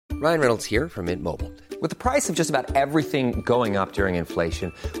Ryan Reynolds here from Mint Mobile. With the price of just about everything going up during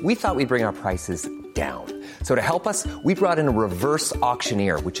inflation, we thought we'd bring our prices down. So to help us, we brought in a reverse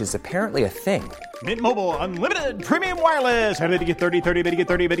auctioneer, which is apparently a thing. Mint Mobile Unlimited Premium Wireless. How to get 30, 30, bit to get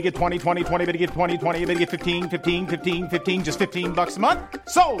 30, bit to get 20, 20, 20, bit to get 20, 20, bit to get 15, 15, 15, 15, just $15 a month?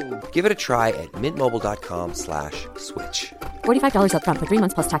 Sold! Give it a try at mintmobile.com/switch. $45 up front for 3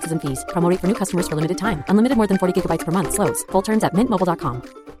 months plus taxes and fees. Promo rate for new customers for limited time. Unlimited more than 40 gigabytes per month. Slows full terms at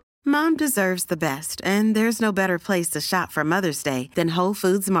mintmobile.com. Mom deserves the best, and there's no better place to shop for Mother's Day than Whole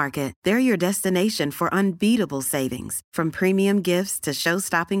Foods Market. They're your destination for unbeatable savings, from premium gifts to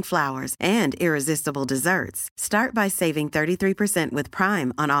show-stopping flowers and irresistible desserts. Start by saving 33% with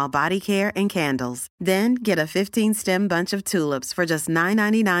Prime on all body care and candles. Then get a 15-stem bunch of tulips for just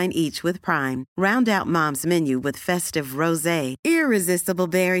 $9.99 each with Prime. Round out Mom's menu with festive rosé, irresistible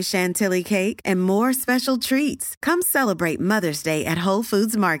berry chantilly cake, and more special treats. Come celebrate Mother's Day at Whole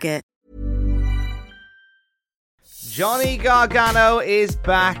Foods Market. Johnny Gargano is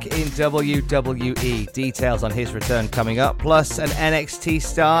back in WWE. Details on his return coming up. Plus, an NXT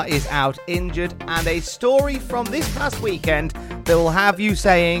star is out injured, and a story from this past weekend that will have you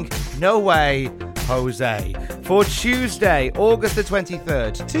saying, "No way, Jose." For Tuesday, August the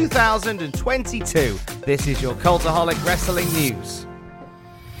 23rd, 2022, this is your Cultaholic Wrestling News.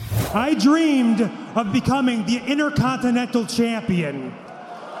 I dreamed of becoming the Intercontinental Champion,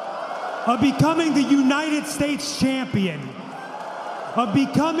 of becoming the United States Champion, of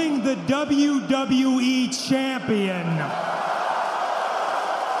becoming the WWE Champion,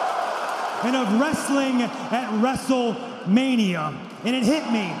 and of wrestling at WrestleMania. And it hit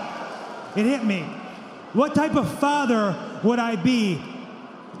me. It hit me. What type of father would I be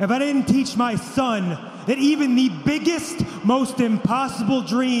if I didn't teach my son that even the biggest, most impossible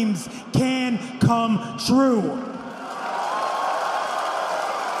dreams can come true?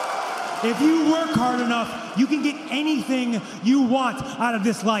 If you work hard enough, you can get anything you want out of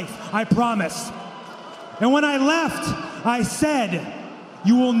this life, I promise. And when I left, I said,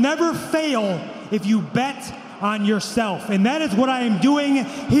 you will never fail if you bet on yourself. And that is what I am doing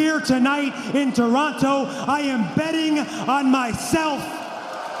here tonight in Toronto. I am betting on myself.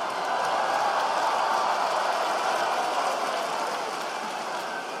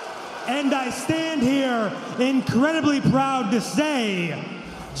 And I stand here incredibly proud to say,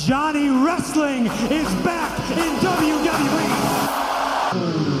 Johnny Wrestling is back in WWE.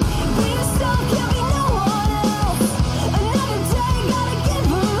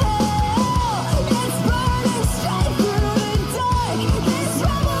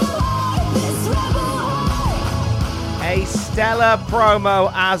 A stellar promo,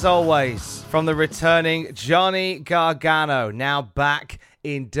 as always, from the returning Johnny Gargano, now back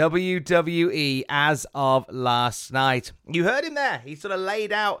in WWE as of last night. You heard him there. He sort of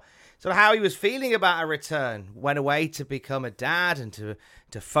laid out sort of how he was feeling about a return. Went away to become a dad and to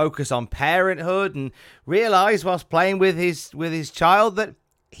focus on parenthood, and realized whilst playing with his child that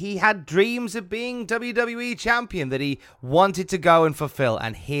he had dreams of being WWE champion that he wanted to go and fulfill,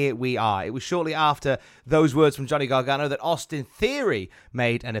 and here we are. It was shortly after those words from Johnny Gargano that Austin Theory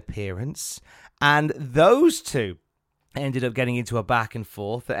made an appearance, and those two ended up getting into a back and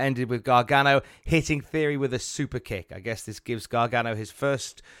forth that ended with Gargano hitting Theory with a super kick. I guess this gives Gargano his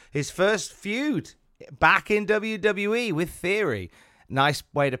first feud back in WWE with Theory. Nice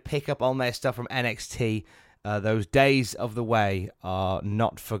way to pick up on their stuff from NXT. Those days of the way are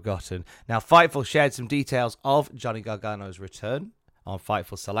not forgotten. Now, Fightful shared some details of Johnny Gargano's return on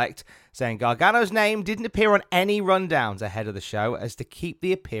Fightful Select, saying Gargano's name didn't appear on any rundowns ahead of the show as to keep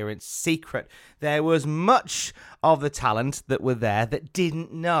the appearance secret. There was much of the talent that were there that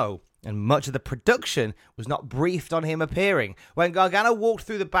didn't know, and much of the production was not briefed on him appearing. When Gargano walked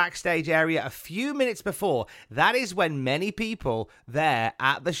through the backstage area a few minutes before, that is when many people there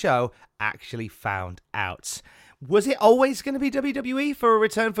at the show actually found out. Was it always going to be WWE for a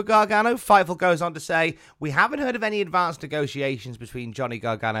return for Gargano? Fightful goes on to say, we haven't heard of any advanced negotiations between Johnny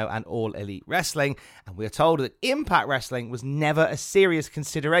Gargano and All Elite Wrestling, and we are told that Impact Wrestling was never a serious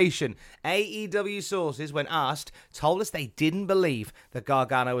consideration. AEW sources, when asked, told us they didn't believe that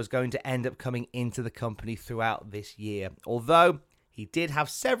Gargano was going to end up coming into the company throughout this year, although he did have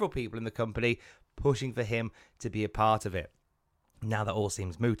several people in the company pushing for him to be a part of it. Now that all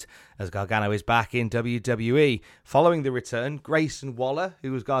seems moot, as Gargano is back in WWE. Following the return, Grayson Waller,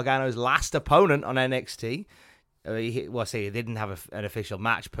 who was Gargano's last opponent on NXT, he didn't have an official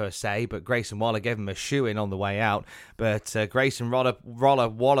match per se, but Grayson Waller gave him a shoe-in on the way out. But Grayson Waller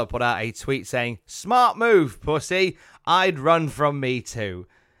put out a tweet saying, "Smart move, pussy. I'd run from me too."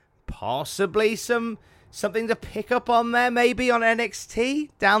 Possibly some Something to pick up on there, maybe, on NXT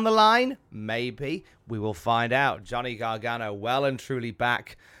down the line? Maybe. We will find out. Johnny Gargano well and truly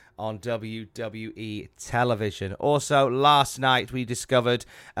back on WWE television. Also, last night we discovered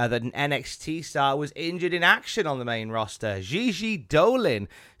that an NXT star was injured in action on the main roster. Gigi Dolin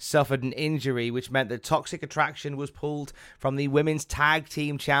suffered an injury, which meant that Toxic Attraction was pulled from the Women's Tag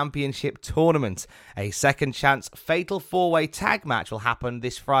Team Championship tournament. A second chance fatal four-way tag match will happen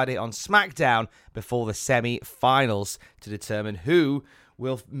this Friday on SmackDown before the semi-finals to determine who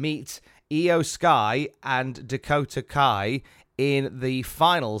will meet Io Sky and Dakota Kai in the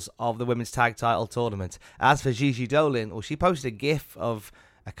finals of the Women's Tag Title Tournament. As for Gigi Dolin, well, she posted a gif of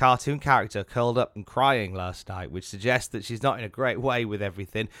a cartoon character curled up and crying last night, which suggests that she's not in a great way with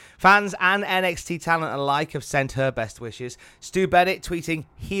everything. Fans and NXT talent alike have sent her best wishes. Stu Bennett tweeting,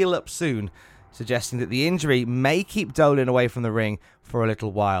 "Heal up soon," suggesting that the injury may keep Dolin away from the ring for a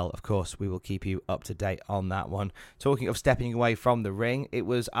little while. Of course, we will keep you up to date on that one. Talking of stepping away from the ring, it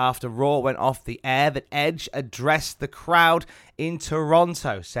was after Raw went off the air that Edge addressed the crowd in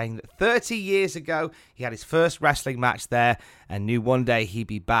Toronto, saying that 30 years ago he had his first wrestling match there and knew one day he'd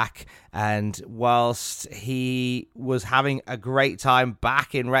be back. And whilst he was having a great time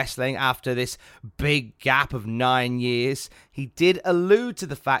back in wrestling after this big gap of 9 years, he did allude to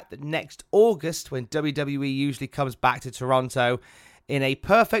the fact that next August, when WWE usually comes back to Toronto, in a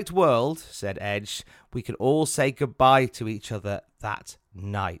perfect world, said Edge, we can all say goodbye to each other that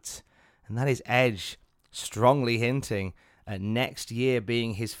night. And that is Edge strongly hinting at next year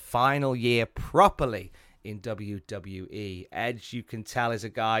being his final year properly in WWE. Edge, you can tell, is a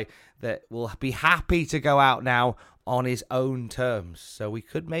guy that will be happy to go out now on his own terms. So we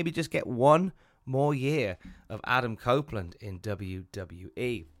could maybe just get one more year of Adam Copeland in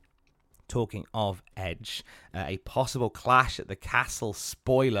WWE. Talking of Edge, a possible Clash at the Castle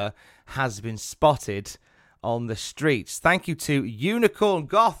spoiler has been spotted on the streets. Thank you to Unicorn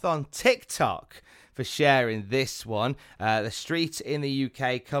Goth on TikTok for sharing this one. The streets in the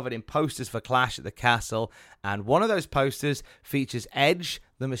UK covered in posters for Clash at the Castle, and one of those posters features Edge,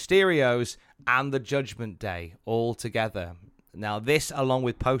 the Mysterios, and the Judgment Day all together. Now, this, along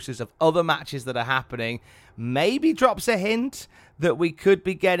with posters of other matches that are happening, maybe drops a hint that we could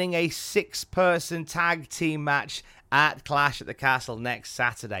be getting a 6-person tag team match at Clash at the Castle next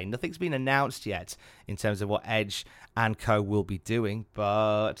Saturday. Nothing's been announced yet in terms of what Edge and co will be doing,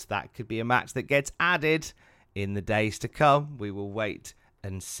 but that could be a match that gets added in the days to come. We will wait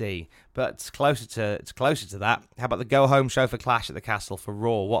and see. But it's closer to that. How about the go-home show for Clash at the Castle for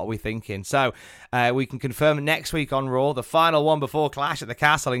Raw? What are we thinking? So we can confirm next week on Raw, the final one before Clash at the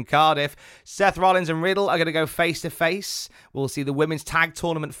Castle in Cardiff, Seth Rollins and Riddle are going to go face-to-face. We'll see the Women's Tag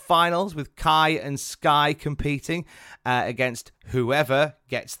Tournament finals with Kai and Sky competing against whoever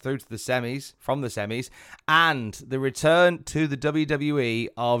gets through to the semis, from the semis, and the return to the WWE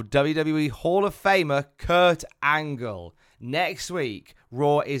of WWE Hall of Famer Kurt Angle. Next week,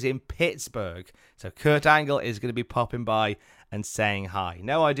 Raw is in Pittsburgh, so Kurt Angle is going to be popping by and saying hi.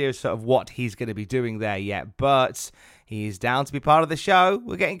 No idea sort of what he's going to be doing there yet, but he's down to be part of the show.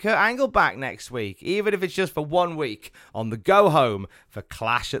 We're getting Kurt Angle back next week, even if it's just for 1 week on the go home for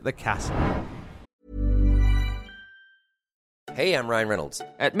Clash at the Castle. Hey, I'm Ryan Reynolds.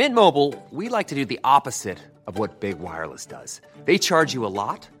 At Mint Mobile, we like to do the opposite of what Big Wireless does. They charge you a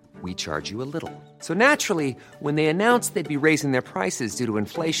lot. We charge you a little. So naturally, when they announced they'd be raising their prices due to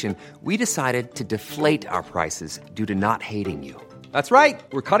inflation, we decided to deflate our prices due to not hating you. That's right.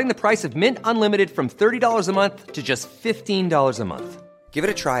 We're cutting the price of Mint Unlimited from $30 a month to just $15 a month. Give it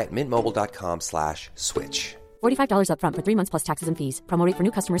a try at mintmobile.com/switch. $45 up front for 3 months plus taxes and fees. Promo rate for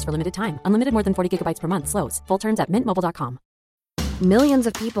new customers for limited time. Unlimited more than 40 gigabytes per month. Slows full terms at mintmobile.com. Millions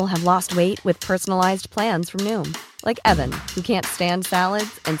of people have lost weight with personalized plans from Noom. Like Evan, who can't stand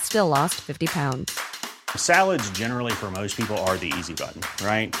salads and still lost 50 pounds. Salads generally for most people are the easy button,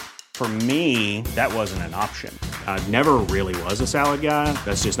 right? For me, that wasn't an option. I never really was a salad guy.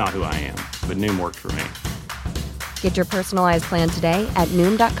 That's just not who I am. But Noom worked for me. Get your personalized plan today at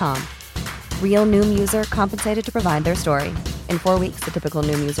Noom.com. Real Noom user compensated to provide their story. In 4 weeks, the typical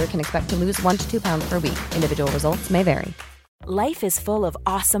Noom user can expect to lose 1 to 2 pounds per week. Individual results may vary. Life is full of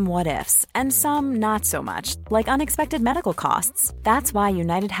awesome what-ifs, and some not so much, like unexpected medical costs. That's why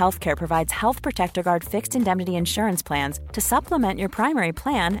United Healthcare provides Health Protector Guard fixed indemnity insurance plans to supplement your primary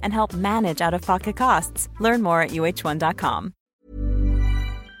plan and help manage out-of-pocket costs. Learn more at uh1.com.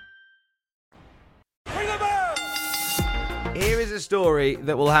 Here is a story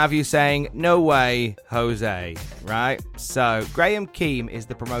that will have you saying, no way, Jose, right? So, Graham Keem is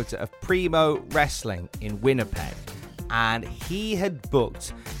the promoter of Primo Wrestling in Winnipeg. and he had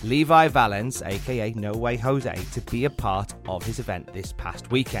booked Levi Valens, aka No Way Jose, to be a part of his event this past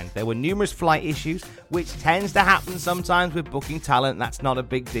weekend. There were numerous flight issues, which tends to happen sometimes with booking talent. That's not a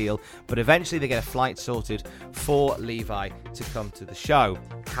big deal, but eventually they get a flight sorted for Levi to come to the show.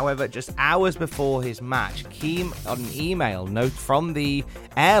 However, just hours before his match, Keem got an email note from the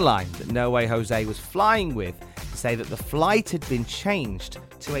airline that No Way Jose was flying with to say that the flight had been changed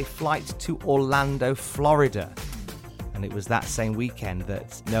to a flight to Orlando, Florida. And it was that same weekend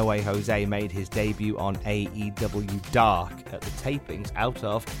that No Way Jose made his debut on AEW Dark at the tapings out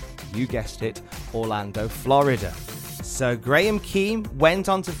of, you guessed it, Orlando, Florida. So Graham Keem went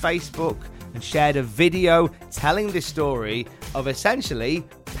onto Facebook and shared a video telling the story of essentially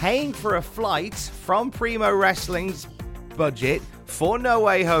paying for a flight from Primo Wrestling's budget for No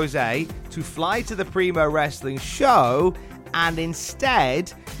Way Jose to fly to the Primo Wrestling show, and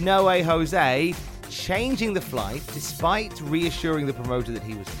instead No Way Jose changing the flight, despite reassuring the promoter that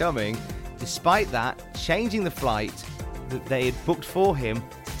he was coming, despite that, changing the flight that they had booked for him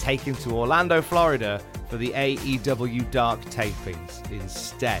to take him to Orlando, Florida for the AEW Dark tapings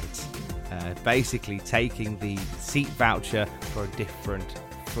instead. Basically taking the seat voucher for a different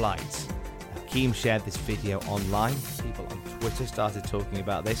flight. Keem shared this video online. People on Twitter started talking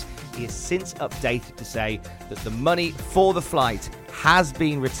about this. He has since updated to say that the money for the flight has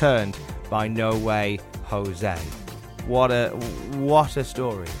been returned by No Way Jose. What a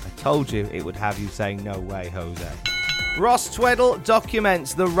story. I told you it would have you saying No Way Jose. Ross Tweddle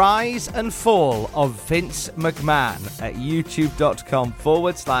documents the rise and fall of Vince McMahon at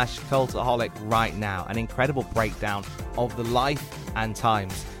youtube.com/Cultaholic right now. An incredible breakdown of the life and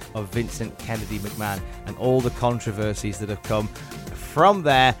times of Vincent Kennedy McMahon and all the controversies that have come from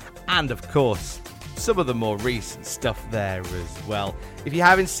there, and of course some of the more recent stuff there as well. If you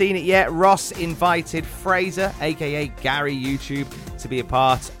haven't seen it yet, Ross invited Fraser, aka Gary YouTube, to be a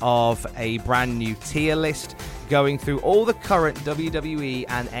part of a brand new tier list going through all the current WWE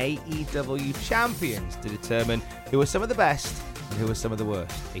and AEW champions to determine who are some of the best and who are some of the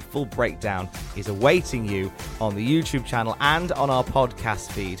worst. A full breakdown is awaiting you on the YouTube channel and on our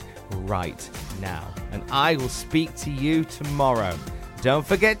podcast feed right now. And I will speak to you tomorrow. Don't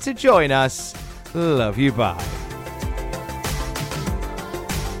forget to join us. Love you, bye.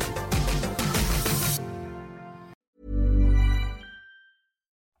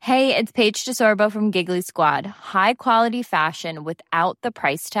 Hey, it's Paige DeSorbo from Giggly Squad. High quality fashion without the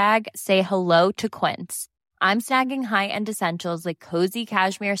price tag. Say hello to Quince. I'm snagging high-end essentials like cozy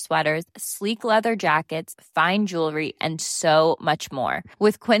cashmere sweaters, sleek leather jackets, fine jewelry, and so much more.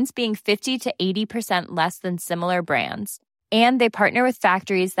 With Quince being 50 to 80% less than similar brands. And they partner with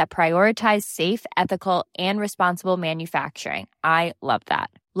factories that prioritize safe, ethical, and responsible manufacturing. I love that.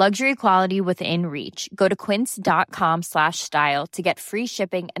 Luxury quality within reach. Go to quince.com/style to get free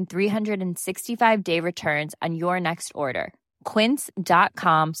shipping and 365-day returns on your next order.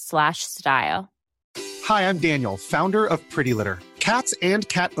 Quince.com/style. Hi, I'm Daniel, founder of Pretty Litter. Cats and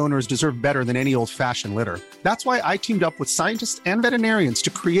cat owners deserve better than any old-fashioned litter. That's why I teamed up with scientists and veterinarians to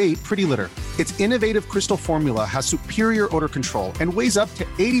create Pretty Litter. Its innovative crystal formula has superior odor control and weighs up to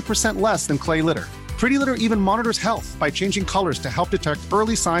 80% less than clay litter. Pretty Litter even monitors health by changing colors to help detect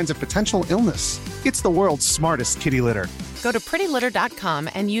early signs of potential illness. It's the world's smartest kitty litter. Go to prettylitter.com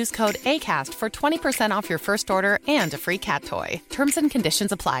and use code ACAST for 20% off your first order and a free cat toy. Terms and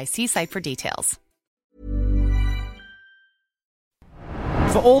conditions apply. See site for details.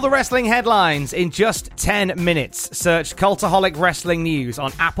 For all the wrestling headlines in just 10 minutes, search Cultaholic Wrestling News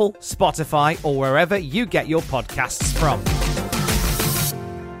on Apple, Spotify, or wherever you get your podcasts from.